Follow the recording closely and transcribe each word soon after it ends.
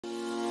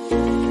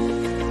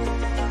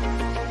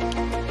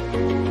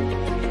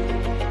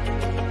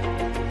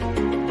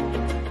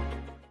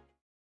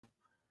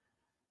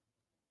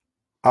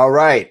All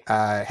right.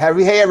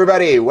 Hey,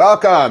 everybody.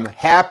 Welcome.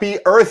 Happy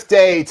Earth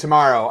Day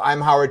tomorrow.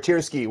 I'm Howard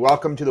Tiersky.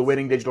 Welcome to the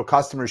Winning Digital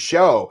Customers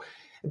Show.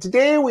 And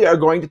today we are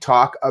going to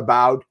talk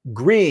about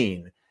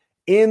green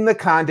in the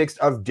context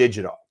of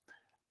digital.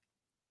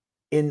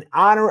 In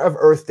honor of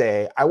Earth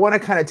Day, I want to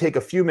kind of take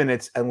a few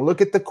minutes and look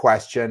at the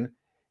question,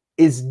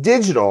 is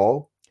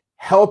digital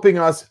helping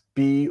us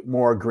be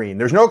more green?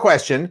 There's no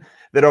question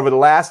that over the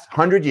last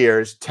 100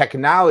 years,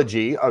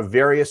 technology of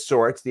various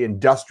sorts, the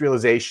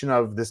industrialization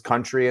of this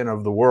country and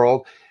of the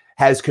world,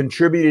 has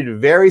contributed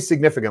very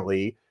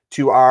significantly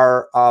to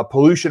our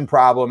pollution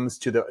problems,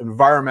 to the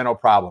environmental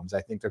problems. I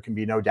think there can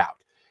be no doubt.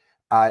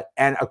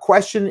 And a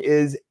question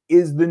is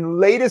the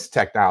latest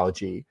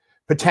technology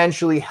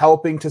potentially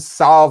helping to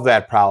solve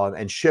that problem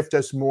and shift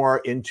us more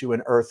into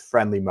an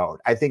earth-friendly mode?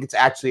 I think it's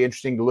actually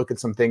interesting to look at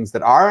some things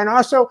that are, and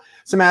also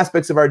some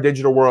aspects of our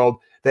digital world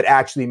that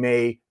actually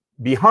may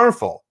be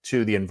harmful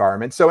to the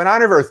environment. So in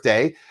honor of Earth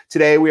Day,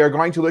 today we are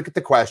going to look at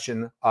the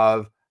question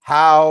of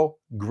how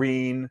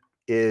green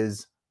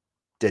is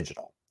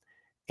digital.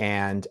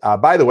 And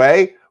by the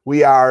way,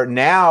 we are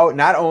now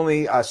not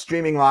only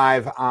streaming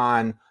live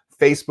on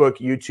Facebook,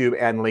 YouTube,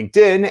 and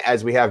LinkedIn,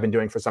 as we have been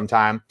doing for some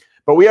time,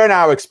 but we are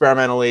now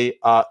experimentally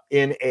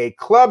in a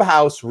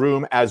Clubhouse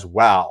room as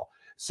well.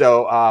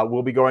 So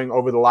we'll be going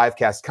over the live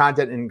cast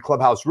content in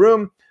Clubhouse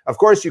room. Of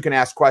course, you can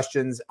ask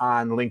questions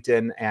on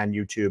LinkedIn and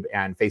YouTube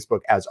and Facebook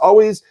as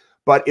always.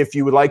 But if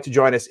you would like to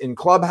join us in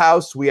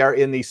Clubhouse, we are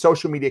in the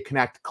Social Media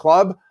Connect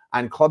Club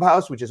on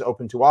Clubhouse, which is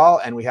open to all.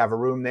 And we have a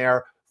room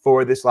there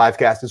for this live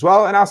cast as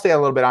well. And I'll stay a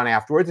little bit on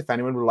afterwards if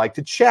anyone would like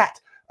to chat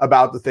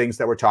about the things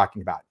that we're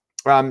talking about.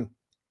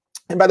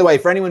 And by the way,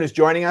 for anyone who's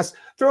joining us,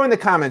 throw in the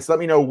comments. Let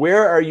me know,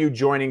 where are you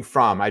joining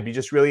from? I'd be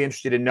just really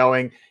interested in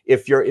knowing,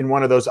 if you're in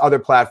one of those other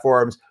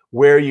platforms,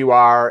 where you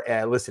are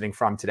listening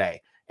from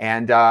today.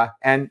 And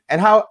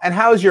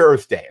how's your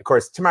Earth Day? Of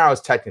course, tomorrow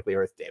is technically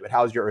Earth Day, but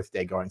how's your Earth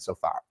Day going so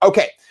far?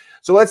 Okay,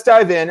 so let's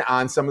dive in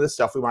on some of the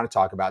stuff we want to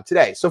talk about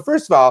today. So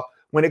first of all,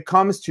 when it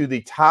comes to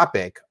the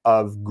topic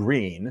of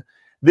green,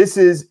 this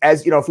is,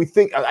 as you know, if we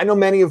think, I know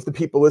many of the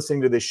people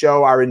listening to this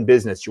show are in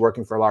business. You're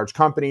working for large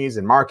companies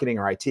in marketing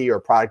or IT or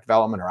product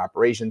development or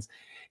operations.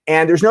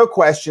 And there's no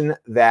question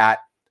that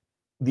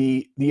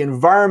the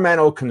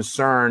environmental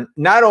concern,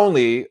 not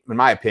only, in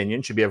my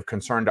opinion, should be of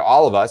concern to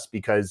all of us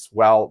because,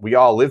 well, we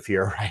all live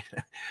here, right?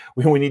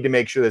 We need to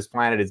make sure this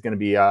planet is going to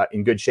be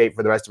in good shape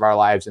for the rest of our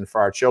lives and for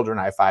our children.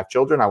 I have 5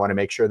 children. I want to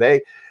make sure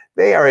they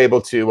are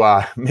able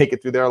to make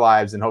it through their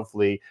lives and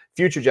hopefully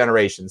future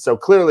generations. So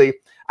clearly,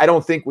 I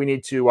don't think we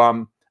need to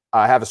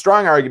have a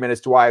strong argument as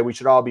to why we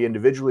should all be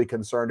individually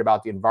concerned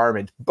about the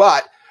environment.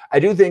 But I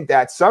do think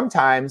that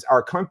sometimes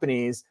our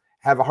companies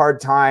have a hard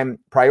time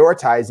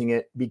prioritizing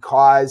it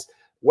because,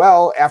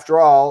 well, after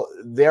all,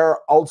 their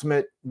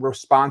ultimate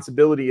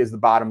responsibility is the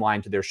bottom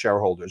line to their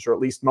shareholders, or at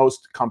least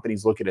most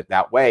companies look at it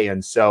that way.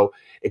 And so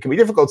it can be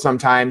difficult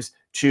sometimes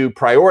to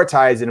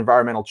prioritize an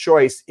environmental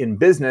choice in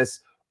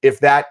business if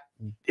that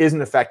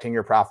isn't affecting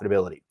your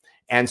profitability.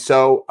 And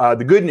so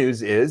the good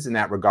news is, in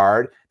that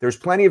regard, there's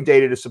plenty of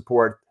data to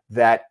support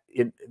that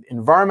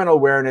environmental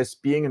awareness,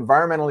 being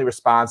environmentally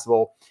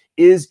responsible,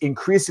 is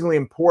increasingly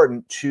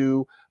important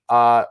to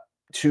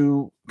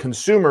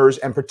consumers,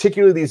 and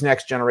particularly these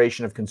next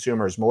generation of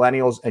consumers,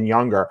 millennials and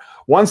younger.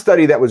 One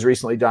study that was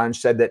recently done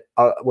said that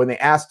when they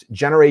asked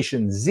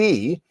Generation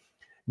Z,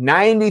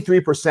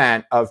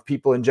 93% of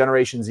people in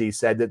Generation Z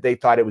said that they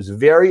thought it was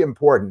very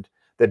important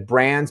that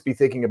brands be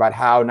thinking about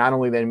how not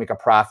only they make a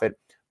profit,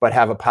 but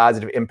have a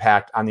positive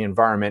impact on the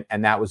environment.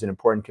 And that was an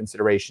important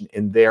consideration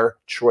in their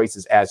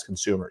choices as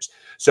consumers.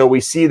 So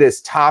we see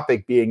this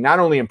topic being not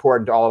only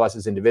important to all of us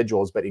as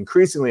individuals, but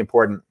increasingly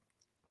important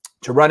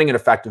to running an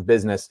effective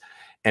business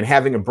and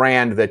having a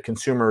brand that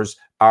consumers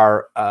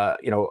are,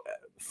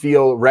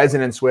 feel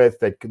resonance with,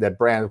 that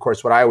brand. Of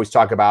course, what I always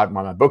talk about in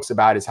my books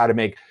about is how to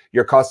make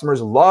your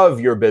customers love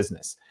your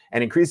business.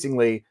 And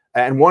increasingly,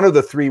 and one of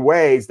the 3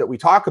 ways that we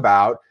talk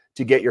about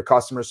to get your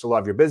customers to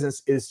love your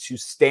business is to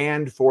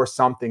stand for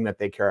something that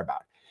they care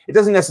about. It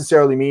doesn't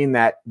necessarily mean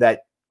that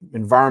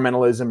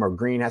environmentalism or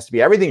green has to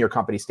be everything your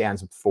company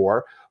stands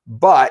for,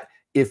 but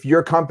if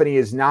your company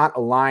is not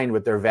aligned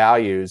with their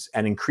values,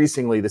 and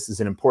increasingly this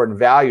is an important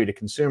value to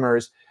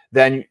consumers,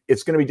 then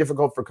it's going to be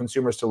difficult for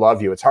consumers to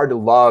love you. It's hard to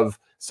love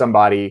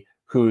somebody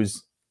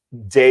who's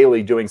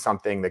daily doing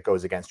something that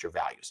goes against your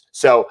values.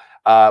 So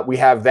we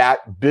have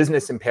that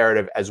business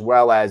imperative as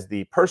well as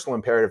the personal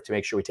imperative to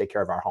make sure we take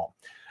care of our home.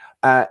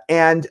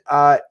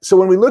 So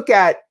when we look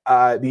at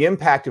the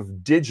impact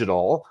of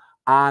digital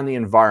on the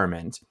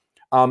environment,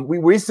 we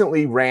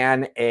recently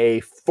ran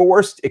a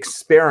forced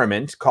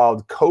experiment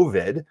called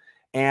COVID,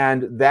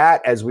 and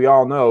that, as we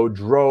all know,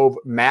 drove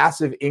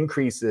massive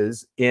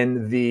increases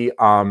in the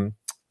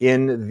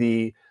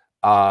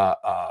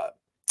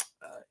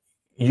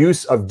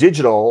use of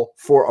digital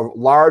for a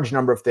large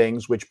number of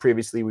things, which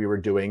previously we were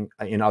doing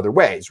in other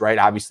ways, right?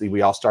 Obviously,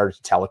 we all started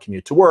to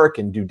telecommute to work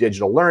and do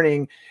digital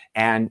learning,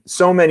 and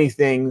so many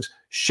things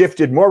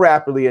shifted more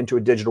rapidly into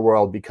a digital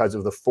world because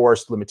of the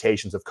forced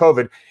limitations of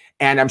COVID.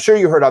 And I'm sure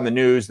you heard on the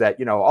news that,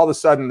 all of a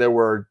sudden there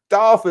were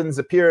dolphins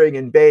appearing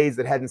in bays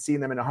that hadn't seen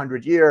them in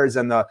 100 years.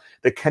 And the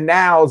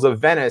canals of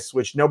Venice,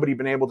 which nobody had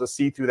been able to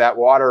see through that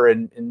water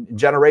in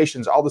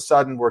generations, all of a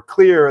sudden were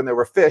clear and there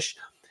were fish.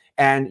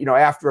 And,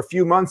 after a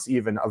few months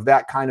even of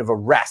that kind of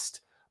arrest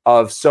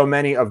of so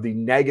many of the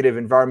negative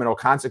environmental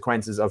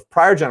consequences of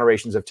prior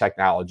generations of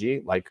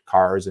technology, like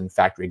cars and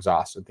factory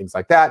exhaust and things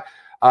like that,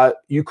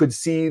 you could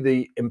see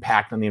the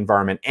impact on the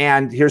environment.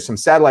 And here's some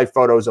satellite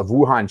photos of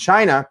Wuhan,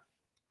 China,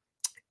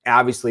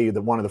 obviously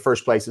one of the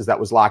first places that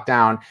was locked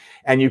down.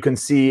 And you can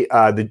see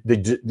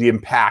the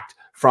impact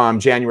from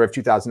January of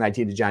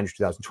 2019 to January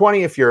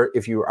 2020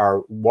 if you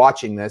are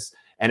watching this.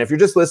 And if you're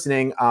just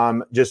listening,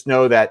 just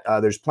know that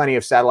there's plenty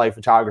of satellite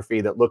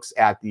photography that looks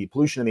at the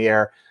pollution in the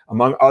air,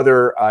 among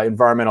other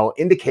environmental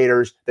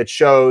indicators, that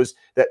shows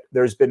that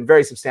there's been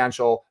very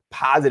substantial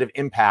positive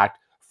impact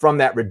from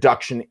that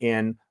reduction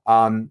in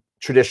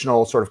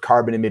traditional sort of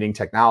carbon emitting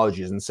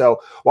technologies. And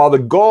so while the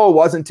goal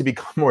wasn't to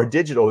become more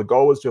digital, the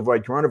goal was to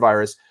avoid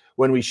coronavirus.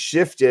 When we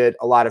shifted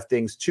a lot of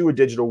things to a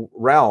digital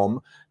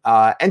realm,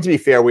 and to be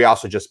fair, we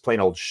also just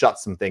plain old shut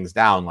some things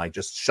down, like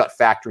just shut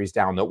factories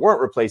down that weren't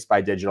replaced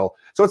by digital.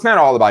 So it's not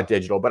all about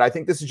digital, but I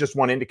think this is just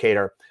one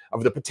indicator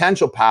of the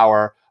potential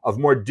power of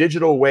more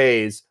digital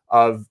ways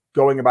of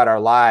going about our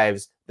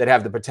lives that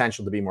have the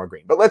potential to be more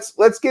green. But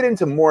let's get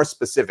into more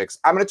specifics.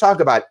 I'm going to talk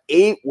about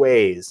 8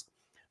 ways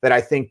that I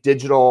think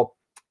digital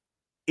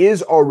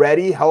is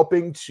already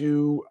helping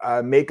to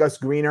make us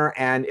greener.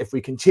 And if we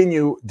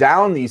continue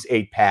down these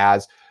 8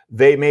 paths,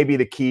 they may be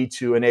the key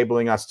to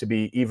enabling us to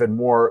be even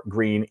more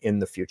green in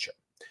the future.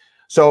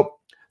 So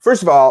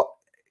first of all,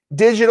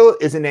 digital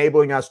is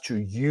enabling us to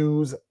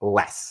use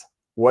less.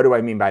 What do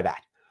I mean by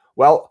that?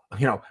 Well,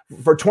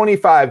 for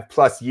 25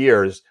 plus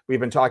years, we've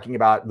been talking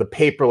about the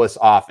paperless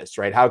office,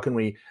 right? How can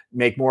we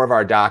make more of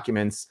our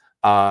documents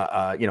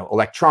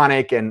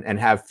electronic and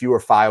have fewer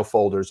file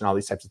folders and all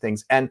these types of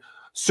things? And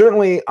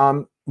certainly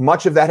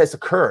much of that has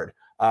occurred.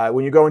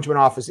 When you go into an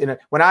office,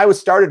 when I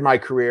started my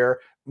career,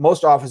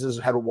 most offices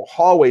had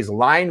hallways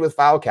lined with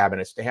file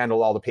cabinets to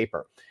handle all the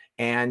paper.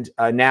 And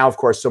now, of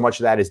course, so much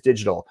of that is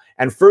digital.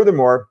 And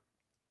furthermore,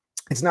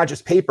 it's not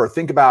just paper.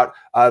 Think about,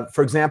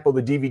 for example,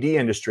 the DVD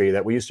industry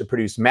that we used to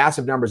produce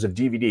massive numbers of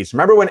DVDs.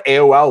 Remember when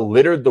AOL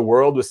littered the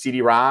world with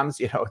CD-ROMs?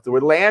 There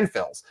were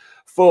landfills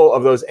full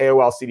of those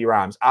AOL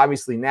CD-ROMs.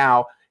 Obviously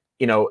now,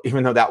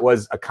 even though that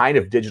was a kind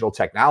of digital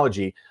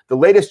technology, the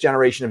latest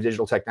generation of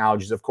digital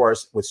technologies, of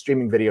course, with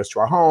streaming videos to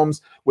our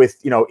homes, with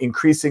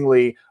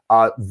increasingly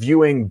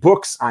viewing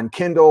books on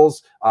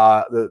Kindles,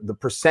 the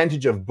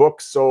percentage of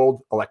books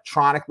sold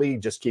electronically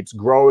just keeps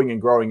growing and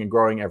growing and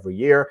growing every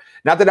year.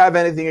 Not that I have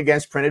anything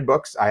against printed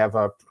books. I have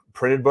a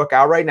printed book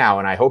out right now,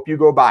 and I hope you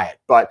go buy it.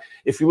 But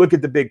if you look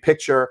at the big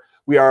picture,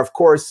 we are, of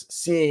course,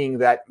 seeing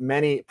that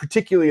many,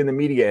 particularly in the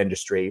media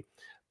industry,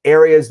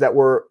 areas that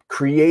were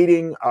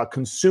creating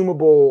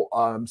consumable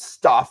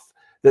stuff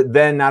that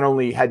then not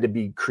only had to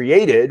be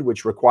created,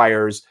 which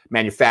requires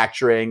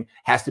manufacturing,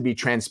 has to be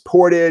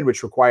transported,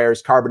 which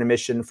requires carbon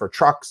emission for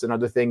trucks and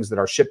other things that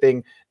are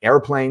shipping,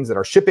 airplanes that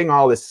are shipping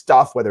all this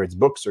stuff, whether it's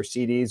books or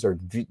CDs or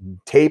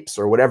tapes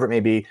or whatever it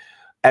may be,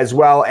 as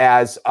well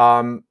as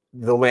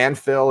the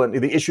landfill and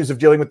the issues of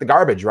dealing with the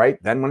garbage, right?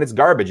 Then when it's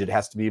garbage, it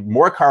has to be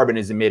more carbon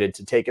is emitted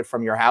to take it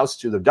from your house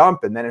to the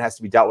dump, and then it has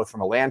to be dealt with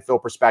from a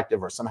landfill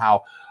perspective or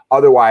somehow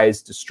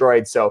otherwise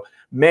destroyed. So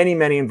many,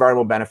 many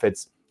environmental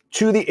benefits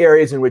to the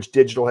areas in which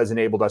digital has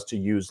enabled us to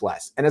use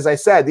less. And as I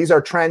said, these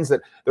are trends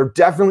that they're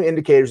definitely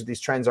indicators that these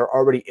trends are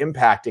already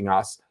impacting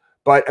us.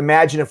 But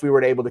imagine if we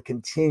were able to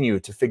continue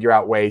to figure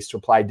out ways to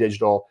apply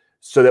digital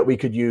so that we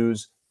could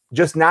use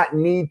just not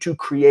need to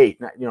create,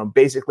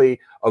 basically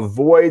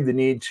avoid the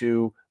need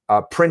to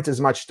print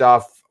as much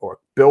stuff or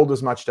build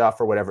as much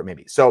stuff or whatever it may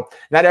be. So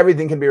not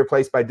everything can be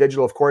replaced by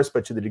digital, of course,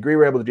 but to the degree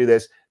we're able to do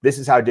this, this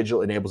is how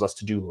digital enables us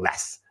to do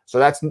less. So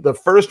that's the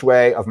first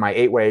way of my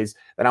 8 ways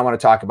that I want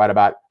to talk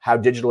about how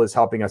digital is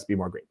helping us be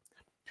more green.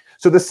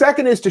 So the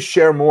second is to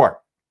share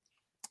more.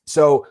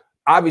 So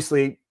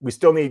obviously we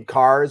still need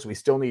cars, we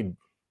still need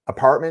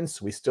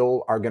apartments, we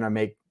still are going to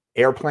make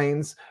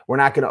airplanes. We're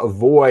not going to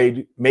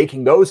avoid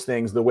making those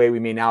things the way we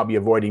may now be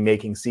avoiding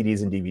making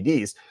CDs and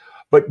DVDs.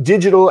 But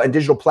digital and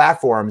digital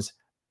platforms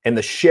and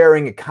the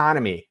sharing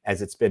economy,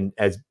 as it's been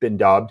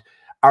dubbed,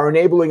 are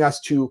enabling us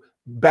to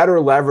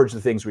better leverage the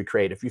things we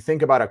create. If you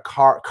think about a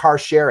car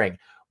sharing,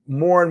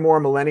 more and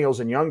more millennials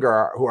and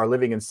younger who are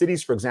living in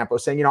cities, for example, are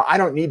saying, I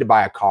don't need to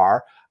buy a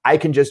car. I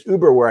can just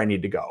Uber where I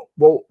need to go.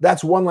 Well,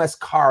 that's one less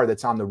car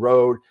that's on the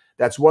road.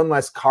 That's one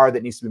less car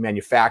that needs to be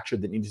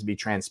manufactured, that needs to be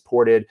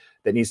transported,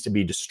 that needs to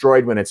be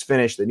destroyed when it's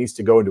finished, that needs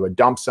to go into a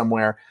dump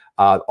somewhere.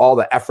 All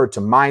the effort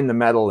to mine the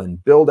metal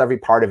and build every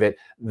part of it.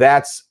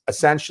 That's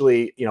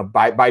essentially,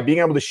 by being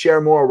able to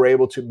share more, we're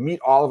able to meet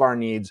all of our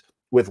needs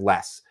with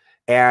less.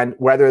 And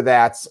whether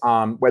that's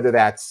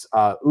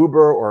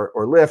Uber or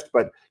Lyft,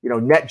 but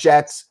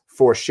NetJets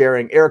for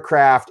sharing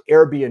aircraft,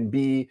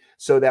 Airbnb,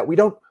 so that we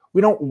don't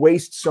we don't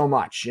waste so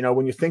much. You know,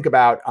 when you think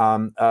about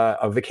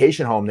a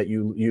vacation home that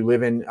you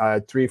live in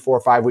 3,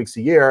 4, 5 weeks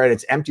a year and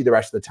it's empty the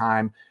rest of the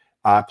time,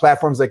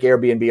 platforms like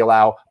Airbnb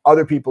allow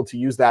other people to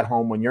use that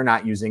home when you're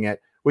not using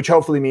it, which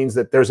hopefully means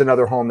that there's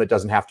another home that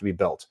doesn't have to be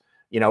built.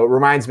 You know, it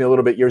reminds me a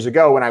little bit years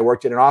ago when I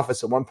worked in an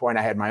office. At one point,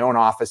 I had my own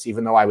office,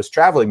 even though I was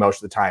traveling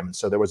most of the time. And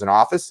so there was an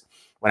office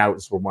when I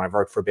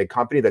worked for a big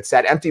company that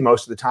sat empty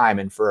most of the time.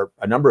 And for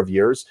a number of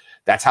years,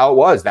 that's how it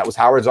was. That was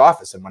Howard's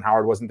office. And when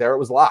Howard wasn't there, it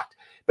was locked.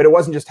 But it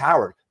wasn't just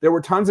Howard. There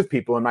were tons of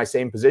people in my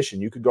same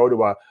position. You could go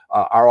to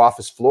our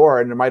office floor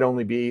and there might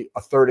only be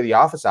a third of the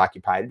office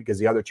occupied because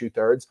the other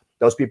 2/3,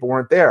 those people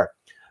weren't there.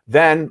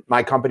 Then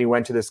my company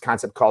went to this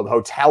concept called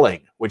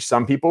hoteling, which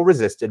some people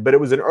resisted, but it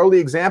was an early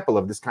example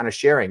of this kind of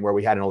sharing where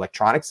we had an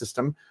electronic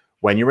system.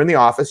 When you were in the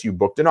office, you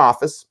booked an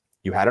office,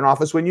 you had an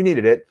office when you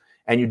needed it,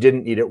 and you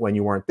didn't need it when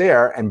you weren't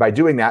there. And by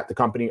doing that, the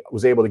company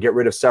was able to get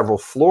rid of several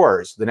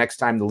floors. The next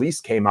time the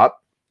lease came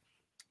up,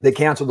 they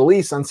canceled the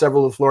lease on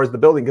several of the floors of the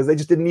building because they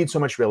just didn't need so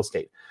much real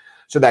estate.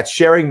 So that's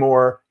sharing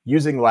more,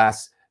 using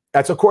less.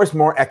 That's, of course,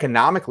 more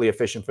economically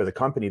efficient for the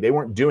company. They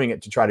weren't doing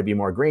it to try to be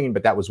more green,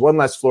 but that was one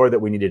less floor that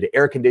we needed to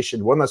air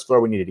condition, one less floor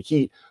we needed to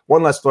heat,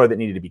 one less floor that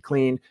needed to be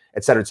cleaned,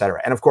 et cetera, et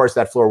cetera. And of course,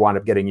 that floor wound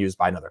up getting used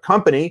by another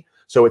company.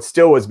 So it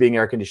still was being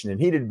air conditioned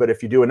and heated. But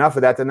if you do enough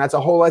of that, then that's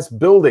a whole less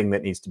building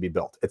that needs to be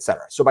built, et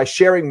cetera. So by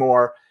sharing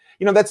more,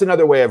 you know, that's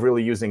another way of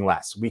really using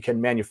less. We can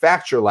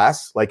manufacture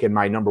less, like in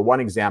my number one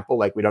example,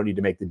 like we don't need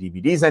to make the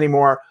DVDs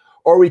anymore,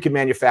 or we can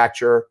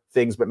manufacture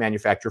things, but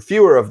manufacture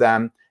fewer of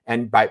them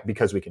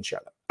because we can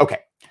share them. Okay.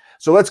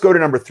 So let's go to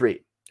number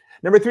 3.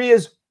 Number 3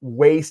 is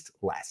waste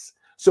less.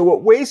 So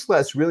what waste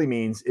less really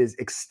means is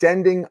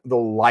extending the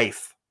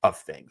life of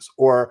things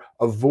or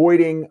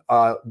avoiding,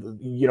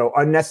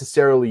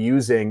 unnecessarily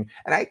using.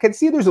 And I can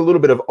see there's a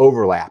little bit of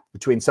overlap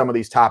between some of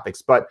these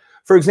topics. But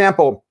for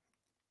example,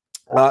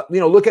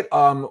 look at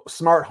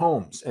smart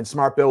homes and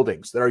smart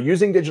buildings that are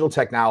using digital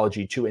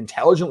technology to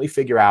intelligently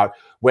figure out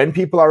when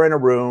people are in a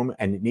room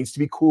and it needs to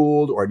be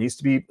cooled or it needs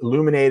to be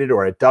illuminated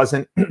or it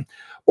doesn't,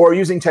 or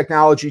using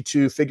technology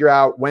to figure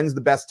out when's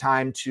the best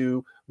time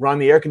to run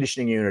the air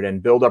conditioning unit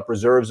and build up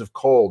reserves of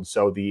cold.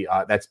 So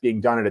that's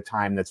being done at a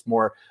time that's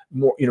more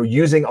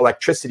using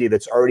electricity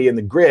that's already in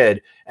the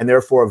grid and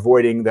therefore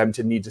avoiding them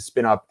to need to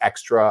spin up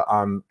extra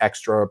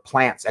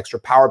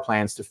power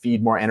plants to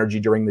feed more energy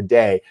during the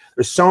day.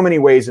 There's so many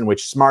ways in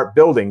which smart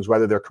buildings,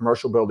 whether they're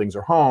commercial buildings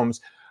or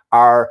homes,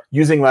 are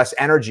using less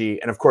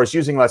energy. And of course,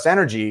 using less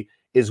energy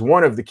is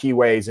one of the key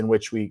ways in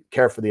which we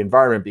care for the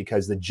environment,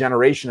 because the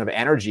generation of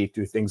energy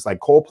through things like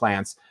coal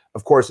plants,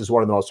 of course, is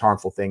one of the most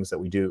harmful things that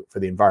we do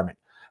for the environment.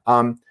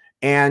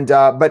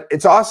 But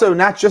it's also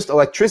not just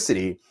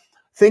electricity.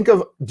 Think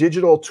of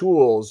digital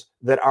tools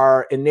that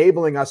are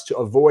enabling us to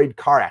avoid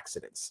car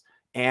accidents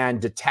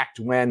and detect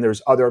when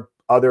there's other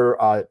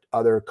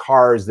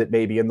cars that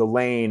may be in the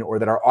lane or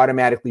that are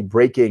automatically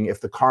braking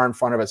if the car in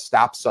front of us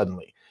stops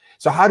suddenly.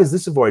 So how does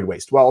this avoid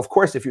waste? Well, of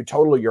course, if you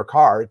total your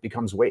car, it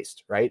becomes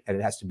waste, right? And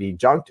it has to be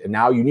junked. And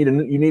now you need a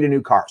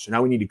new car. So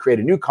now we need to create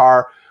a new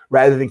car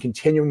rather than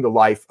continuing the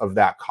life of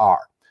that car.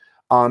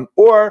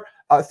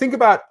 Think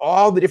about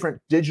all the different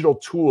digital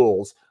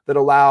tools that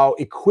allow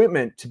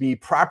equipment to be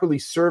properly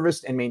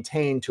serviced and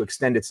maintained to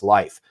extend its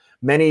life.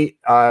 Many,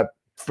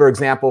 for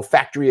example,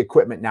 factory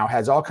equipment now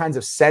has all kinds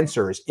of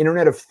sensors,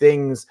 Internet of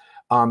Things,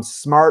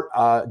 smart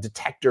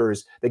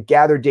detectors that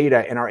gather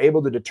data and are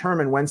able to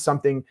determine when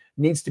something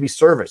needs to be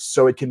serviced.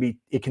 So it can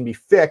be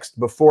fixed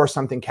before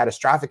something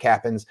catastrophic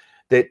happens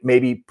that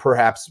maybe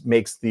perhaps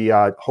makes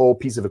the whole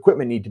piece of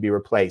equipment need to be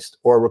replaced,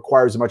 or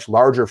requires a much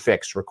larger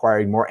fix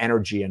requiring more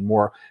energy and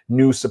more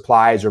new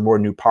supplies or more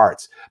new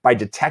parts. By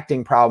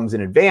detecting problems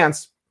in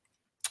advance,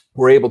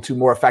 we're able to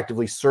more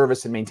effectively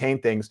service and maintain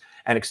things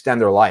and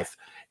extend their life.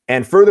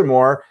 And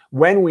furthermore,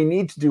 when we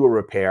need to do a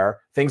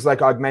repair, things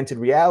like augmented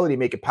reality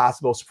make it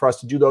possible for us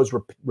to do those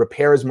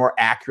repairs more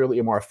accurately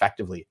and more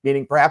effectively.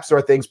 Meaning perhaps there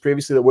are things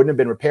previously that wouldn't have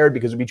been repaired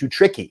because it would be too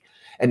tricky.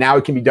 And now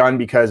it can be done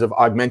because of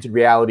augmented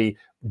reality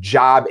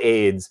job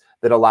aids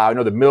that allow, I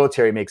know the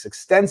military makes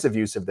extensive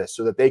use of this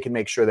so that they can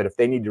make sure that if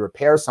they need to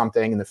repair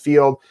something in the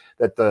field,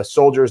 that the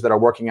soldiers that are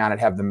working on it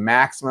have the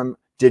maximum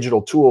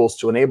digital tools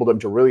to enable them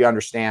to really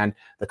understand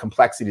the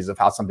complexities of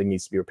how something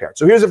needs to be repaired.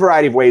 So here's a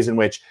variety of ways in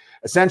which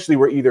essentially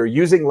we're either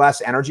using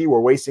less energy,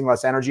 we're wasting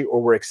less energy,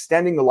 or we're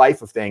extending the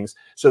life of things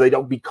so they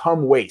don't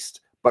become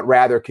waste, but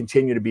rather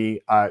continue to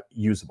be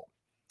usable.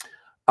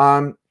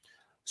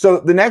 So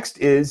the next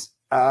is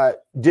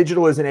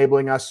digital is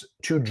enabling us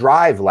to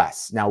drive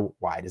less. Now,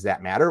 why does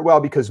that matter? Well,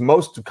 because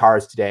most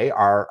cars today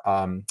are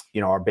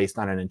based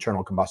on an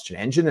internal combustion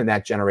engine, and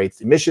that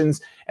generates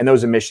emissions, and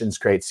those emissions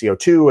create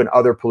CO2 and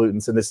other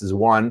pollutants. And this is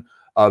one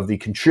of the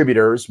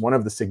contributors, one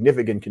of the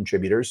significant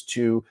contributors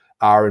to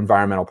our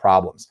environmental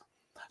problems.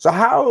 So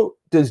how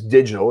does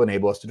digital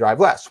enable us to drive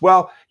less?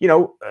 Well,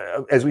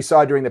 as we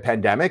saw during the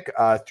pandemic,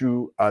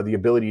 through the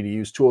ability to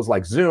use tools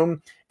like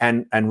Zoom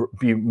and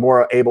be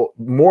more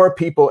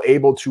people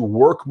able to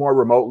work more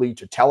remotely,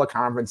 to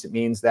teleconference, it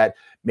means that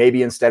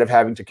maybe instead of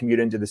having to commute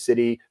into the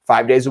city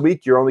 5 days a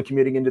week, you're only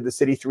commuting into the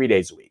city 3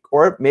 days a week.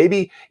 Or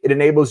maybe it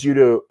enables you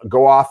to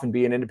go off and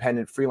be an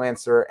independent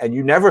freelancer and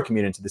you never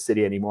commute into the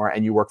city anymore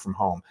and you work from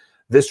home.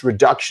 This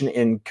reduction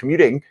in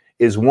commuting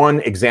is one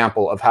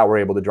example of how we're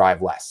able to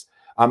drive less.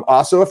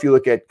 Also, if you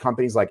look at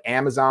companies like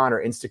Amazon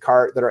or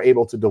Instacart that are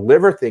able to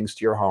deliver things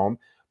to your home,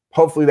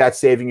 hopefully that's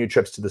saving you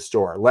trips to the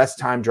store, less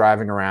time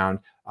driving around,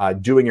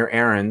 doing your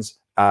errands.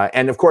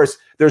 And of course,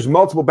 there's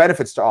multiple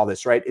benefits to all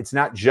this, right? It's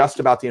not just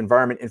about the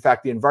environment. In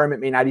fact, the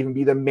environment may not even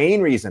be the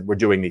main reason we're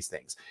doing these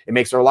things. It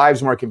makes our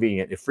lives more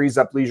convenient. It frees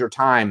up leisure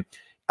time.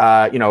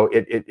 In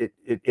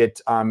the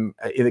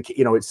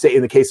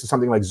case of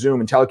something like Zoom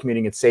and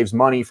telecommuting, it saves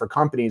money for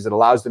companies. It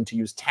allows them to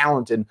use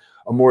talent in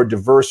a more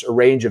diverse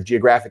range of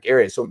geographic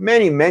areas. So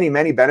many, many,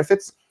 many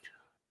benefits.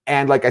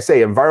 And like I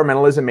say,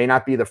 environmentalism may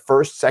not be the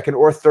first, second,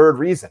 or third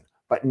reason,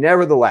 but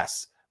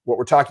nevertheless, what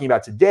we're talking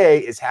about today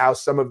is how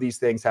some of these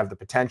things have the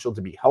potential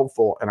to be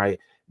helpful. And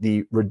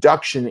the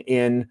reduction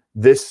in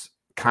this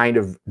kind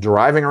of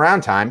driving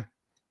around time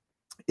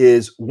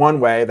is one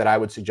way that I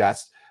would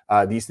suggest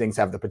these things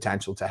have the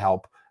potential to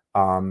help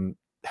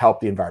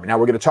the environment. Now,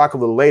 we're going to talk a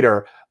little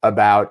later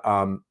about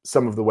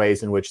some of the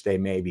ways in which they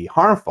may be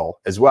harmful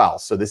as well.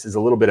 So this is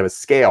a little bit of a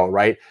scale,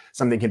 right?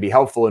 Something can be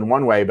helpful in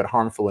one way, but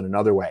harmful in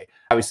another way.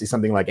 Obviously,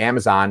 something like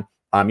Amazon,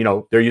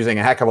 they're using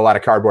a heck of a lot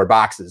of cardboard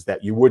boxes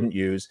that you wouldn't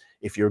use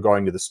if you're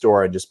going to the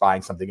store and just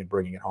buying something and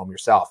bringing it home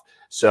yourself.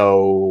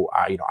 So,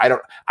 I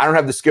don't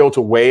have the skill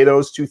to weigh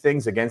those two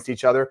things against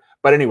each other.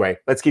 But anyway,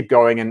 let's keep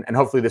going, and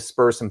hopefully this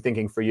spurs some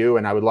thinking for you.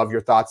 And I would love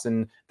your thoughts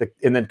in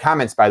the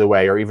comments, by the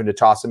way, or even to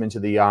toss them into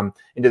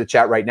the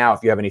chat right now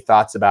if you have any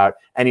thoughts about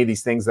any of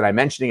these things that I'm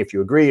mentioning. If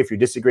you agree, if you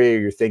disagree, or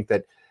you think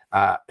that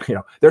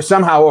they're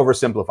somehow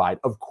oversimplified.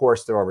 Of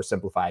course, they're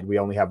oversimplified. We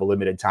only have a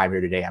limited time here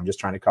today. I'm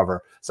just trying to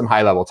cover some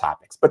high-level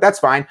topics, but that's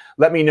fine.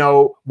 Let me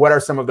know what are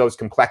some of those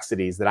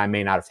complexities that I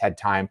may not have had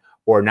time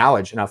or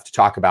knowledge enough to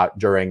talk about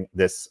during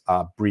this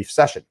brief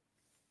session.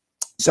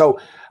 So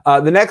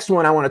the next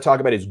one I want to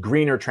talk about is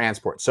greener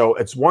transport. So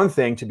it's one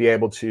thing to be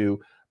able to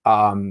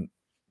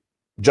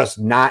just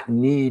not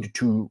need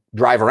to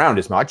drive around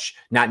as much,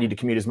 not need to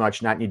commute as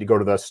much, not need to go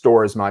to the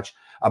store as much.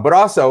 But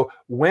also,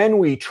 when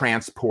we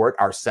transport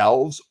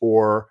ourselves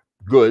or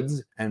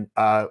goods, and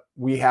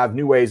we have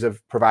new ways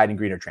of providing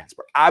greener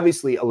transport.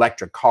 Obviously,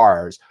 electric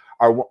cars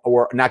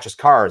or not just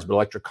cars, but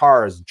electric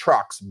cars,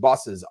 trucks,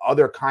 buses,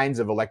 other kinds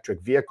of electric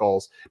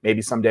vehicles.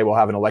 Maybe someday we'll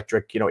have an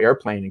electric,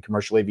 airplane, and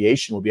commercial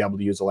aviation will be able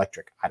to use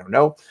electric. I don't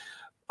know.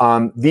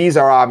 These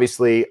are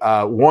obviously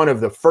one of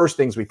the first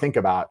things we think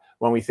about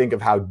when we think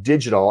of how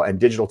digital and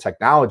digital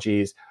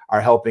technologies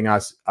are helping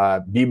us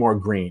be more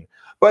green.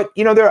 But,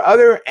 there are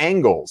other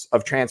angles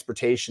of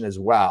transportation as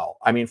well.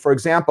 I mean, for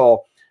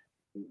example,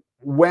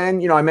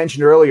 when, I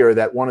mentioned earlier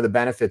that one of the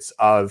benefits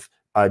of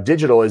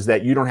digital is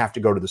that you don't have to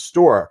go to the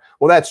store.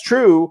 Well, that's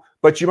true,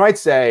 but you might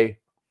say,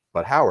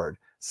 but Howard,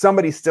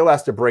 somebody still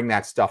has to bring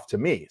that stuff to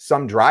me.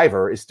 Some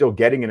driver is still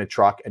getting in a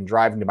truck and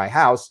driving to my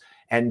house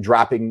and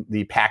dropping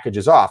the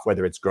packages off,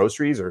 whether it's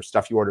groceries or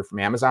stuff you order from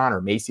Amazon or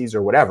Macy's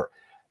or whatever.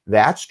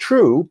 That's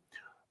true.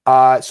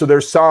 So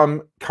there's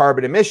some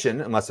carbon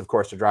emission, unless, of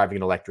course, you're driving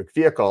an electric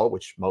vehicle,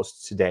 which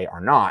most today are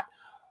not.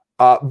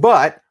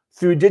 But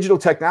through digital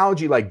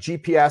technology like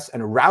GPS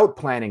and route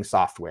planning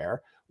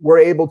software, we're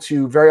able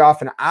to very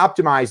often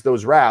optimize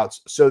those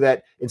routes so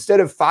that instead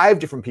of 5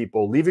 different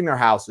people leaving their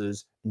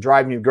houses and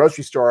driving to the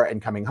grocery store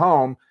and coming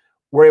home,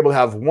 we're able to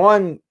have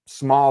one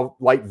small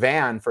light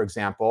van, for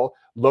example,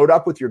 load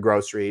up with your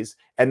groceries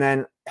and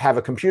then have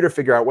a computer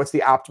figure out what's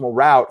the optimal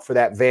route for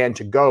that van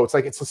to go.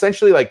 It's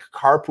essentially like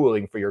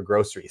carpooling for your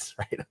groceries,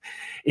 right?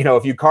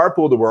 If you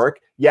carpool to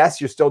work,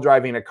 yes, you're still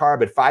driving in a car,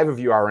 but 5 of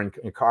you are in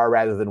a car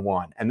rather than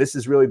 1. And this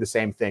is really the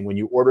same thing when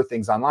you order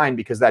things online,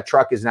 because that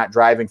truck is not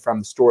driving from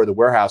the store or the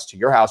warehouse to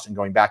your house and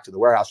going back to the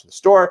warehouse or the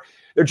store.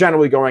 They're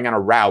generally going on a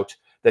route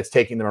that's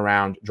taking them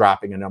around,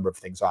 dropping a number of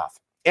things off.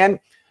 And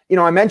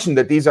I mentioned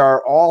that these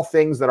are all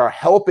things that are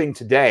helping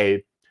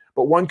today,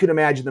 but one could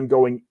imagine them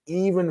going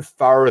even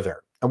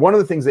farther. And one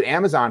of the things that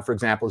Amazon, for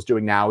example, is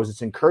doing now is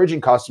it's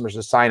encouraging customers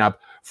to sign up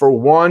for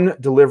 1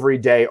 delivery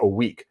day a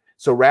week.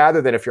 So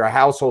rather than, if you're a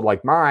household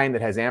like mine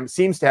that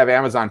seems to have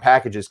Amazon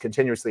packages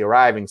continuously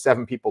arriving,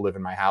 7 people live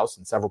in my house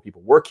and several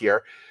people work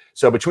here.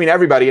 So between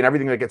everybody and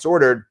everything that gets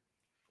ordered,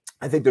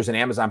 I think there's an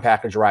Amazon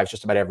package arrives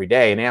just about every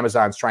day. And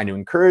Amazon's trying to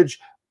encourage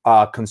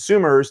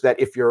consumers that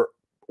if your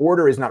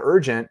order is not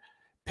urgent,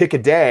 pick a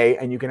day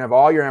and you can have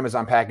all your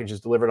Amazon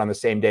packages delivered on the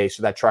same day,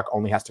 so that truck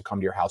only has to come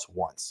to your house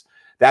once.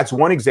 That's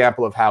one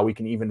example of how we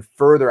can even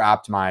further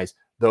optimize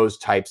those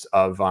types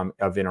of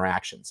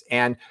interactions.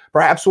 And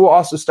perhaps we'll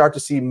also start to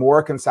see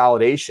more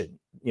consolidation.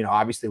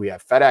 Obviously we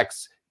have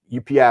FedEx,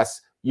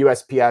 UPS,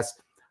 USPS.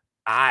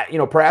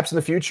 Perhaps in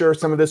the future,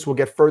 some of this will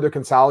get further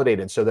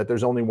consolidated so that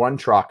there's only one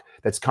truck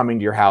that's coming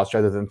to your house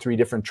rather than 3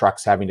 different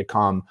trucks having to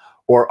come,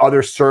 or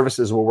other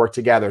services will work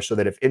together so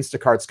that if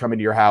Instacart's coming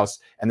to your house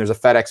and there's a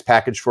FedEx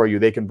package for you,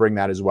 they can bring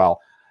that as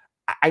well.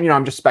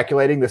 I'm just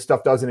speculating. This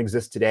stuff doesn't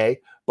exist today,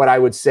 but I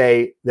would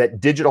say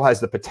that digital has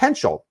the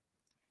potential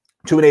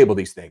to enable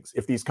these things.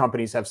 If these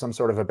companies have some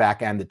sort of a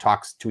back end that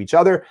talks to each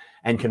other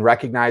and can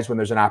recognize when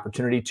there's an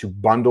opportunity to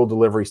bundle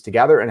deliveries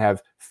together and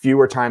have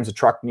fewer times a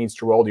truck needs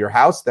to roll to your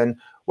house, then,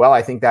 well,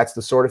 I think that's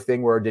the sort of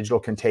thing where digital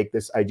can take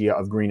this idea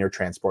of greener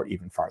transport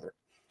even farther.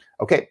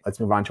 Okay,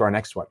 let's move on to our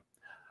next one.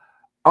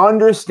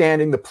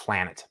 Understanding the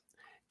planet.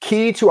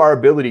 Key to our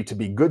ability to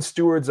be good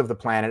stewards of the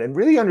planet and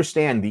really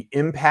understand the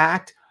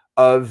impact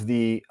of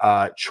the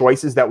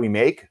choices that we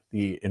make,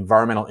 the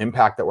environmental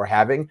impact that we're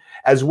having,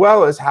 as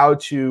well as how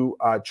to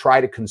try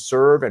to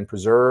conserve and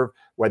preserve,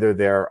 whether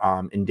they're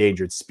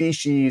endangered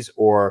species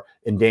or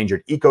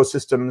endangered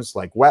ecosystems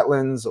like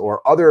wetlands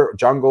or other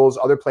jungles,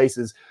 other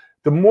places.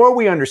 The more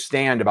we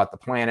understand about the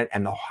planet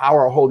and how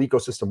our whole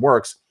ecosystem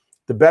works,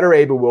 the better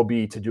able we'll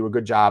be to do a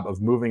good job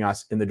of moving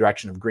us in the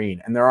direction of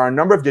green. And there are a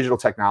number of digital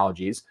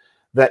technologies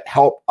that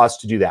help us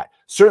to do that.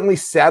 Certainly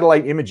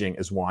satellite imaging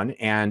is one,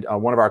 and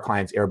one of our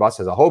clients, Airbus,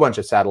 has a whole bunch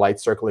of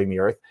satellites circling the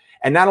Earth.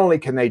 And not only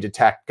can they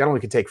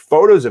take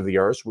photos of the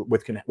Earth,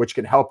 which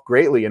can help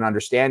greatly in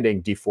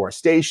understanding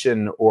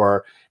deforestation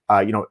or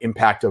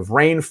impact of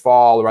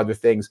rainfall or other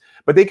things,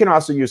 but they can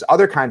also use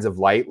other kinds of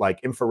light like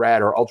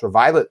infrared or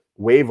ultraviolet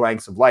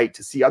wavelengths of light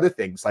to see other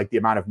things like the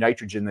amount of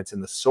nitrogen that's in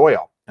the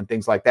soil and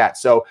things like that.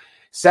 So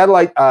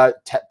satellite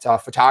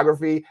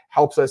photography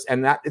helps us,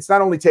 and that it's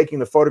not only taking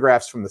the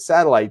photographs from the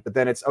satellite, but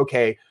then it's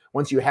okay,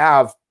 once you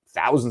have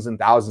thousands and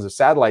thousands of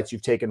satellites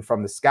you've taken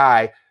from the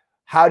sky,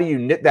 how do you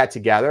knit that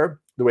together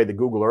the way the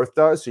Google Earth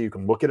does so you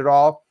can look at it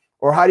all?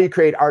 Or how do you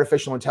create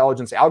artificial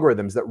intelligence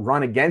algorithms that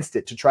run against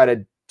it to try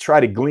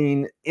to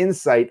glean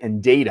insight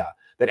and data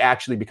that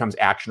actually becomes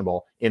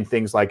actionable in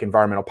things like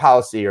environmental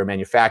policy or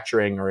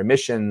manufacturing or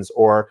emissions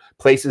or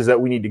places that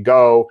we need to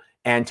go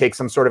and take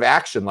some sort of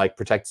action like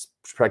protect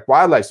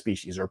wildlife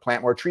species or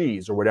plant more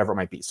trees or whatever it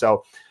might be.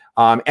 So,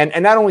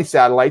 and not only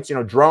satellites,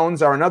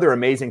 drones are another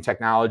amazing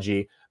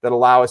technology that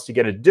allow us to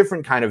get a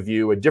different kind of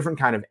view, a different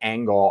kind of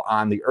angle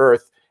on the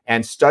Earth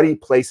and study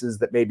places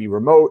that may be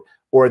remote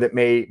or that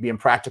may be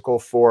impractical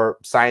for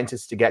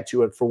scientists to get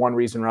to it for one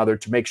reason or another,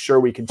 to make sure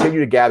we continue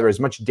to gather as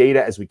much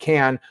data as we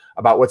can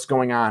about what's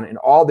going on in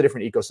all the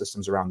different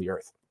ecosystems around the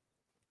Earth.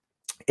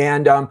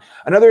 And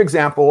another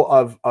example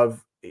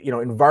of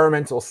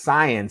environmental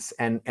science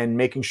and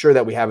making sure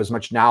that we have as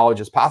much knowledge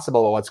as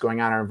possible of what's going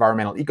on in our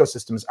environmental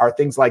ecosystems are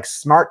things like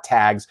smart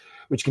tags,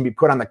 which can be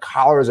put on the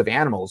collars of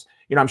animals.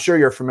 I'm sure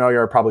you're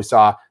familiar or probably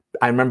saw,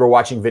 I remember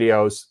watching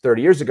videos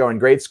 30 years ago in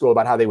grade school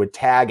about how they would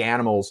tag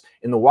animals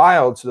in the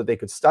wild so that they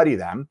could study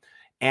them.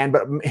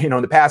 But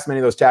in the past, many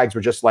of those tags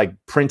were just like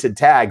printed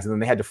tags, and then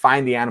they had to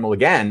find the animal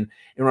again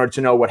in order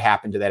to know what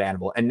happened to that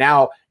animal. And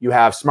now you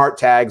have smart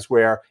tags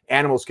where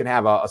animals can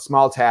have a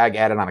small tag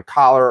added on a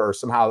collar or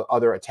somehow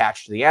other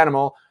attached to the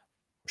animal.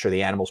 I'm sure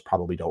the animals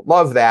probably don't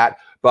love that,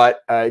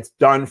 but it's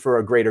done for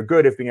a greater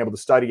good of being able to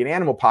study an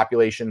animal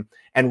population,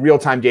 and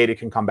real-time data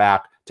can come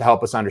back to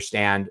help us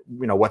understand,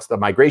 what's the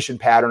migration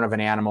pattern of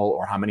an animal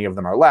or how many of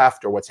them are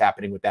left or what's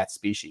happening with that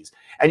species.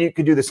 And you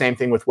could do the same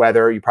thing with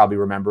weather. You probably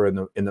remember in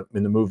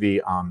the movie,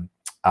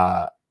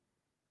 the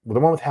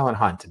one with Helen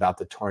Hunt about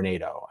the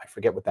tornado. I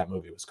forget what that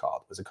movie was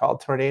called. Was it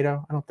called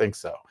Tornado? I don't think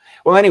so.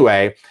 Well,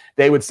 anyway,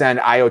 they would send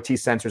IoT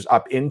sensors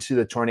up into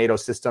the tornado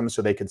system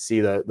so they could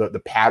see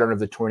the pattern of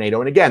the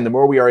tornado. And again, the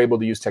more we are able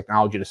to use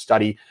technology to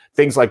study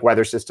things like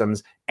weather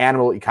systems,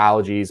 animal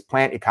ecologies,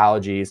 plant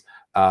ecologies,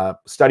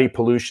 study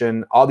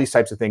pollution, all these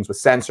types of things with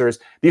sensors.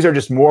 These are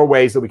just more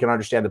ways that we can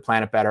understand the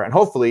planet better. And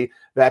hopefully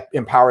that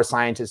empowers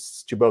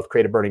scientists to both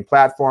create a burning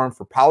platform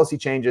for policy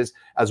changes,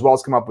 as well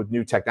as come up with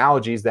new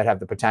technologies that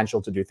have the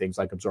potential to do things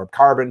like absorb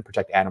carbon,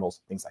 protect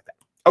animals, things like that.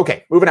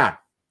 Okay, moving on.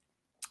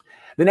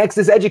 The next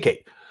is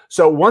educate.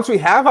 So once we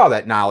have all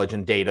that knowledge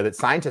and data that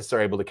scientists are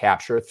able to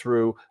capture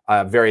through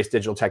various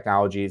digital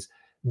technologies,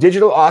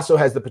 digital also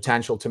has the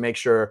potential to make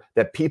sure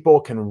that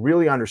people can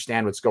really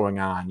understand what's going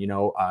on.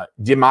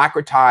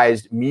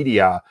 Democratized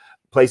media,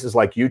 places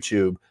like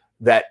YouTube,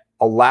 that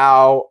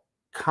allow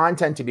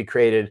content to be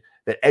created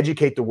that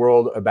educate the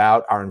world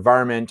about our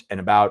environment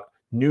and about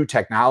new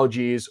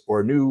technologies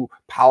or new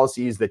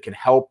policies that can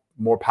help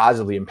more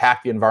positively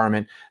impact the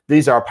environment.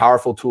 These are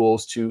powerful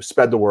tools to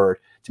spread the word,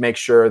 to make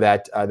sure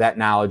that that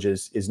knowledge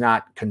is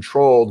not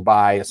controlled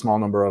by a small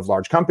number of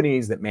large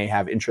companies that may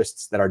have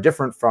interests that are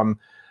different from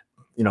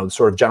the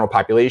sort of general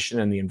population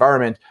and the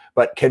environment,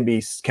 but can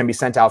be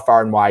sent out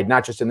far and wide,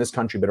 not just in this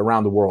country, but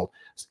around the world.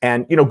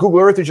 And, Google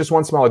Earth is just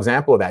one small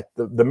example of that.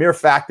 The mere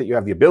fact that you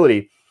have the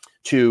ability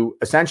to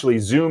essentially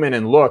zoom in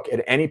and look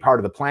at any part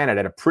of the planet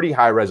at a pretty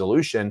high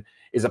resolution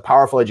is a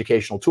powerful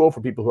educational tool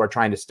for people who are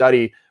trying to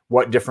study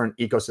what different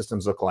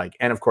ecosystems look like.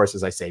 And of course,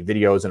 as I say,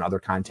 videos and other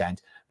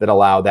content that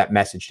allow that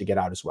message to get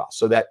out as well.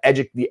 So that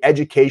the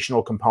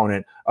educational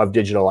component of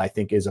digital, I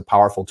think, is a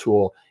powerful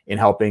tool in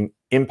helping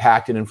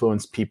impact and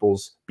influence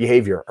people's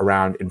behavior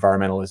around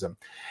environmentalism.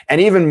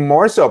 And even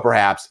more so,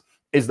 perhaps,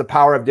 is the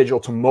power of digital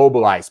to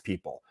mobilize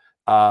people.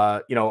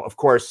 Of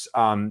course,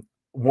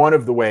 one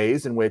of the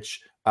ways in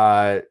which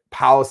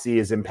policy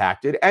is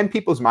impacted and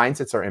people's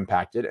mindsets are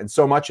impacted, and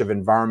so much of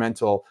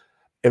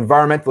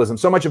environmentalism,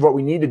 so much of what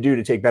we need to do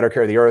to take better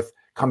care of the earth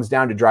comes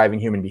down to driving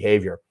human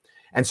behavior.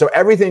 And so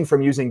everything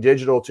from using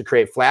digital to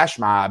create flash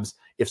mobs,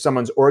 if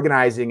someone's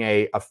organizing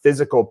a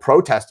physical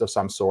protest of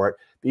some sort,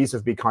 these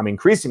have become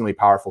increasingly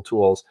powerful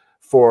tools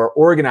for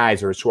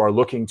organizers who are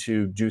looking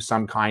to do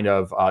some kind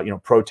of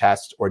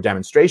protest or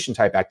demonstration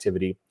type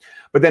activity.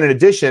 But then in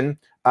addition,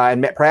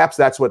 and perhaps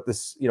that's what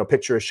this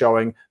picture is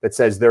showing that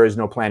says there is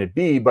no planet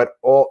B, but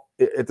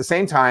at the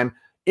same time,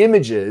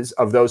 images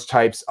of those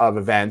types of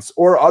events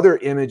or other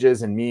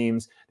images and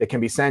memes that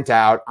can be sent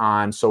out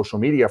on social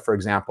media, for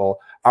example,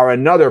 are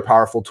another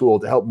powerful tool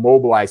to help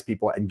mobilize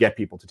people and get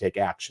people to take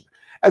action,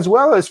 as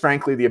well as,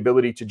 frankly, the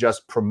ability to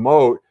just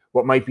promote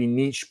what might be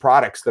niche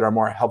products that are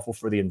more helpful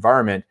for the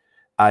environment.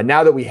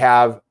 Now that we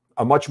have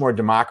a much more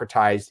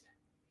democratized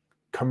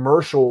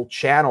commercial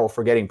channel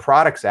for getting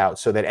products out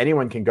so that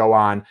anyone can go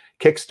on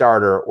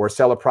Kickstarter or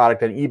sell a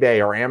product on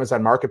eBay or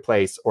Amazon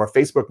Marketplace or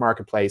Facebook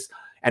Marketplace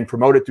and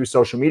promote it through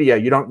social media,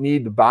 you don't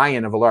need the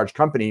buy-in of a large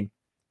company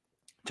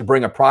to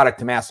bring a product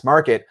to mass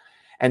market.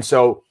 And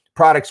so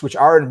products which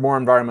are more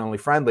environmentally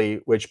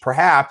friendly, which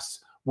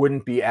perhaps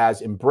wouldn't be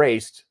as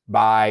embraced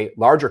by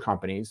larger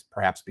companies,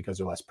 perhaps because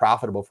they're less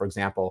profitable, for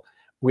example,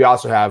 we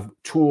also have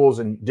tools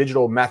and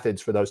digital methods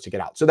for those to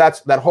get out. So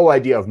that's that whole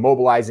idea of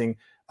mobilizing.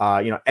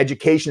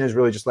 Education is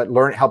really just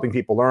helping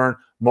people learn.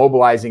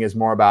 Mobilizing is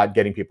more about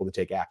getting people to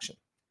take action.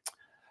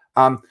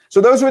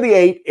 So those were the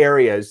 8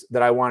 areas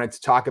that I wanted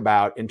to talk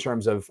about in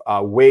terms of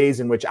ways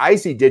in which I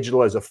see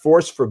digital as a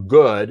force for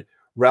good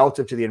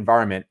relative to the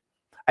environment.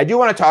 I do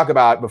want to talk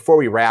about, before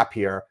we wrap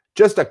here,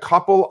 just a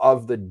couple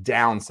of the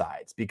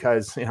downsides,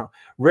 because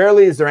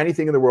rarely is there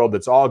anything in the world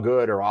that's all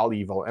good or all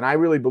evil. And I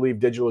really believe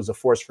digital is a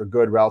force for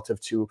good relative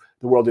to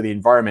the world of the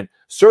environment,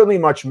 certainly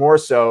much more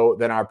so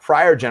than our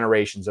prior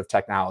generations of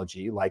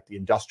technology, like the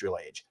industrial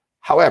age.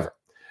 However,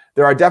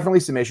 there are definitely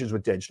some issues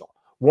with digital.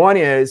 One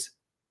is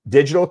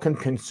digital can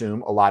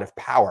consume a lot of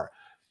power.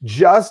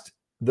 Just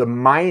the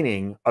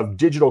mining of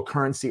digital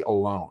currency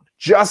alone,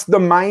 just the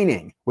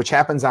mining, which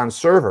happens on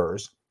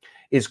servers,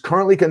 is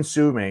currently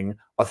consuming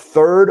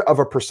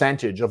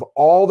 1/3% of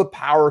all the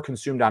power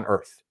consumed on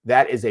Earth.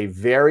 That is a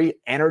very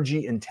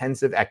energy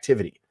intensive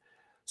activity.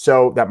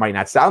 So that might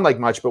not sound like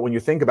much, but when you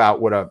think about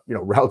what a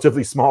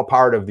relatively small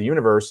part of the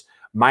universe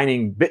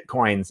mining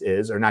Bitcoins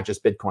is, or not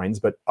just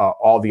Bitcoins, but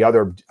all the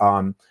other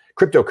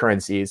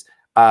cryptocurrencies,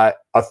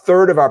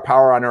 1/3 of our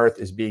power on Earth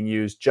is being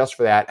used just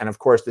for that. And of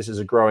course, this is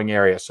a growing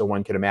area, so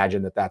one can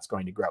imagine that that's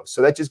going to grow.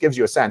 So that just gives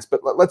you a sense. But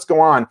let's go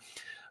on.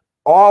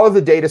 All of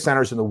the data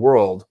centers in the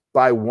world,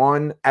 by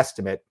one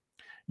estimate,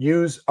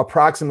 use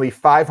approximately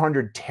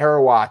 500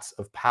 terawatts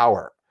of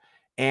power.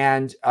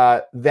 And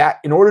that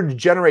in order to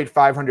generate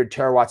 500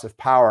 terawatts of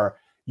power,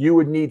 you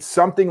would need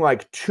something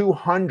like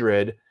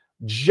 200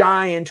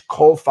 giant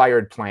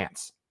coal-fired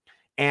plants.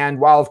 And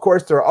while, of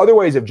course, there are other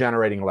ways of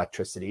generating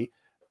electricity,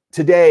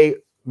 today,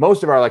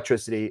 most of our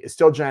electricity is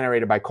still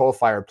generated by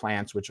coal-fired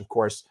plants, which, of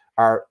course,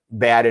 are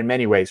bad in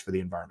many ways for the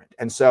environment.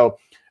 And so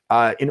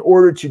in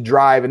order to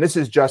drive, and this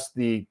is just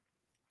the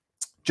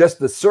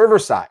server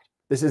side,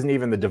 this isn't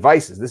even the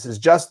devices, this is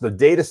just the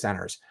data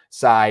centers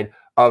side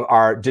of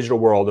our digital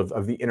world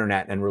of the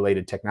internet and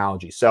related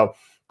technology. So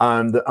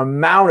the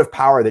amount of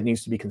power that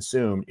needs to be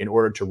consumed in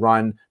order to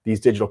run these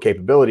digital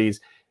capabilities,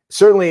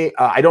 certainly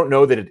I don't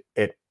know that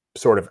it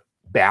sort of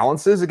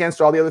balances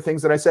against all the other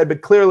things that I said,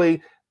 but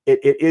clearly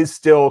it is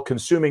still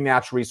consuming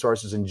natural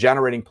resources and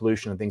generating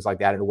pollution and things like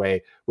that in a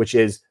way which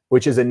is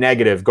a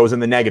negative, goes in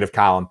the negative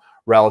column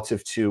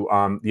relative to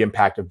the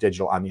impact of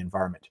digital on the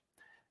environment.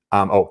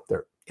 But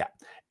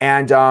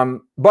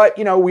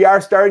we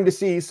are starting to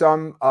see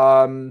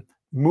some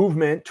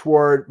movement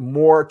toward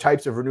more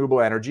types of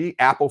renewable energy.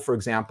 Apple, for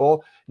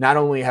example, not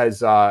only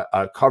has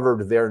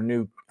covered their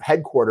new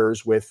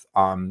headquarters with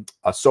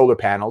solar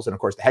panels, and of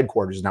course the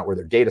headquarters is not where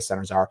their data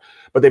centers are,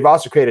 but they've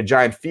also created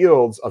giant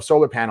fields of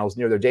solar panels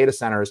near their data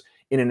centers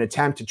in an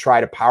attempt to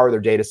try to power their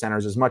data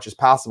centers as much as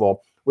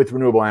possible with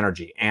renewable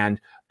energy. And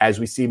as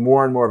we see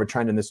more and more of a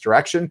trend in this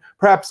direction,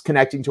 perhaps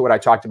connecting to what I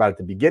talked about at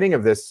the beginning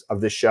of this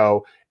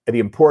show, the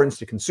importance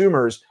to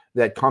consumers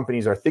that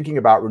companies are thinking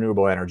about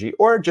renewable energy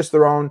or just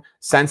their own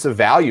sense of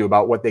value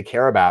about what they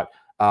care about.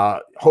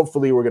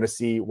 Hopefully, we're going to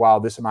see, while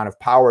this amount of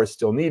power is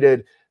still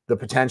needed, the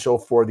potential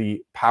for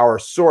the power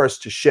source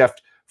to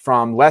shift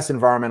from less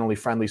environmentally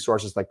friendly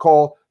sources like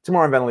coal to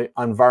more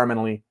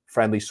environmentally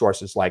friendly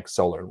sources like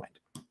solar and wind.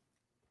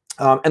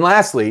 And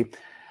lastly,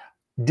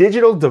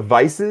 digital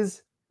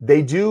devices,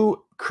 they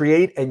do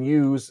create and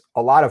use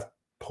a lot of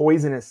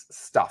poisonous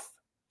stuff.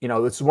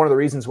 This is one of the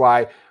reasons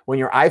why when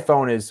you're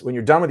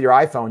done with your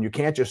iPhone, you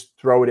can't just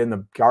throw it in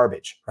the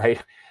garbage,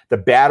 right? The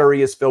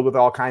battery is filled with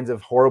all kinds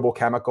of horrible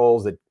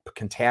chemicals that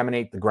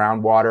contaminate the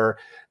groundwater.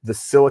 The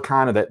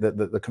silicon, or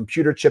the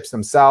computer chips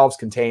themselves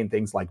contain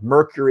things like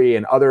mercury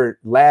and other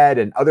lead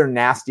and other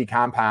nasty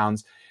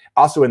compounds.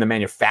 Also, in the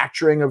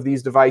manufacturing of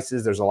these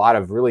devices, there's a lot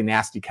of really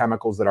nasty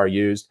chemicals that are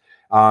used.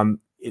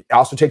 It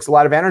also takes a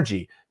lot of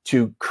energy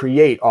to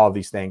create all of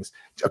these things.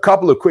 A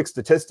couple of quick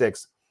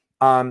statistics.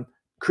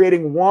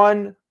 Creating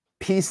one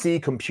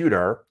PC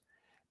computer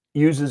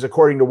uses,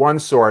 according to one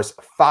source,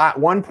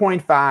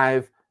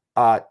 1.5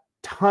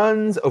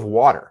 tons of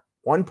water.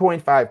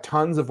 1.5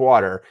 tons of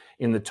water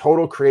in the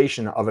total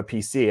creation of a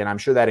PC. And I'm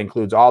sure that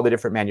includes all the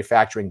different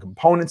manufacturing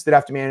components that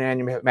have to be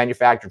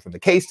manufactured, from the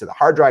case to the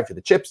hard drive to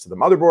the chips to the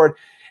motherboard,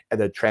 and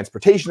the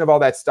transportation of all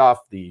that stuff,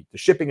 the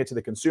shipping it to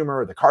the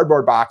consumer, the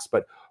cardboard box.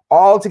 But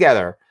all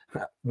together,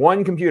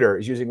 one computer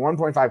is using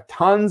 1.5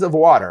 tons of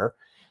water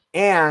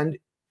and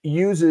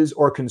uses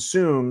or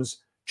consumes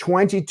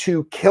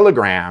 22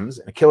 kilograms.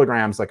 A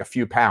kilogram's like a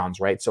few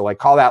pounds, right? So like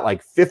call that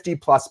like 50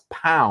 plus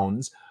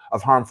pounds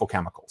of harmful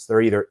chemicals.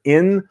 They're either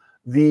in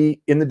the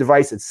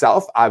device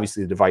itself.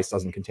 Obviously, the device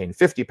doesn't contain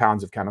 50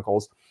 pounds of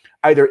chemicals,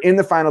 either in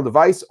the final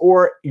device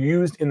or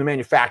used in the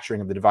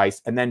manufacturing of the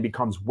device, and then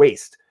becomes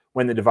waste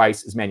when the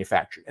device is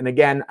manufactured. And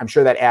again, I'm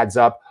sure that adds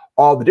up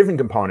all the different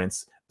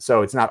components.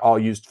 So it's not all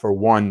used for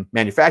one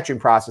manufacturing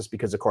process,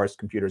 because of course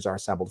computers are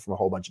assembled from a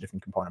whole bunch of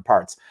different component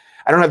parts.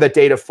 I don't have that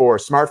data for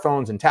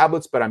smartphones and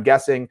tablets, but I'm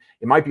guessing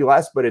it might be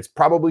less, but it's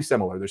probably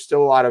similar. There's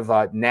still a lot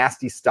of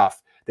nasty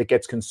stuff that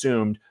gets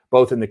consumed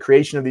both in the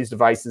creation of these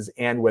devices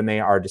and when they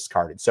are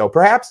discarded. So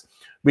perhaps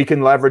we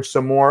can leverage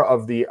some more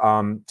of the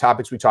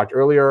topics we talked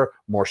earlier: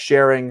 more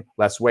sharing,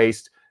 less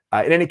waste.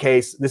 In any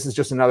case, this is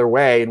just another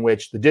way in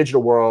which the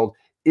digital world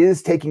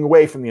is taking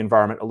away from the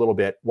environment a little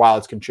bit while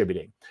it's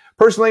contributing.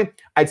 Personally,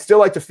 I'd still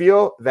like to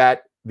feel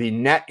that the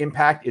net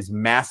impact is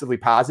massively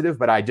positive,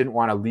 but I didn't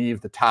want to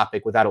leave the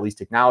topic without at least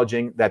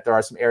acknowledging that there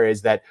are some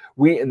areas that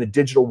we in the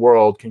digital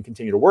world can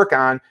continue to work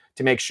on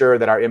to make sure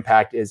that our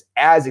impact is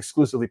as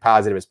exclusively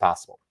positive as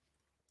possible.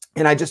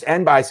 And I just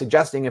end by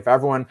suggesting, if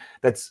everyone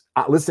that's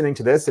listening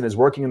to this and is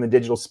working in the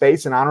digital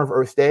space in honor of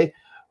Earth Day,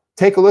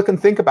 take a look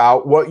and think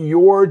about what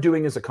you're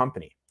doing as a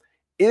company.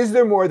 Is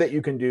there more that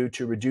you can do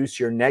to reduce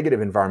your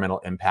negative environmental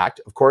impact?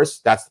 Of course,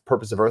 that's the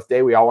purpose of Earth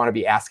Day. We all want to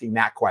be asking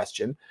that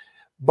question.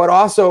 But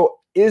also,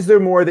 is there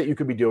more that you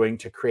could be doing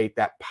to create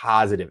that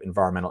positive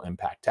environmental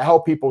impact, to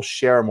help people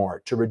share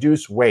more, to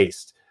reduce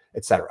waste,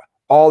 etc.?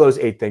 All those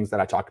 8 things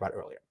that I talked about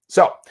earlier.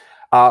 So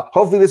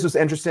hopefully this was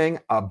interesting,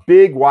 a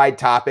big, wide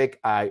topic.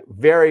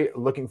 Very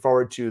looking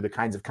forward to the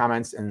kinds of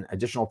comments and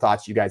additional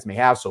thoughts you guys may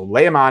have. So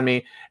lay them on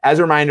me. As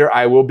a reminder,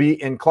 I will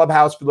be in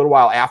Clubhouse for a little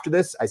while after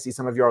this. I see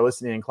some of you are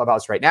listening in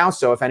Clubhouse right now.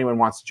 So if anyone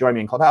wants to join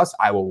me in Clubhouse,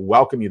 I will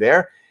welcome you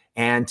there.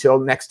 And until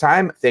next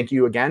time, thank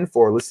you again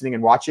for listening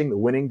and watching the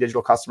Winning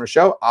Digital Customer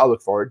Show. I'll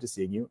look forward to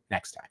seeing you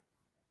next time.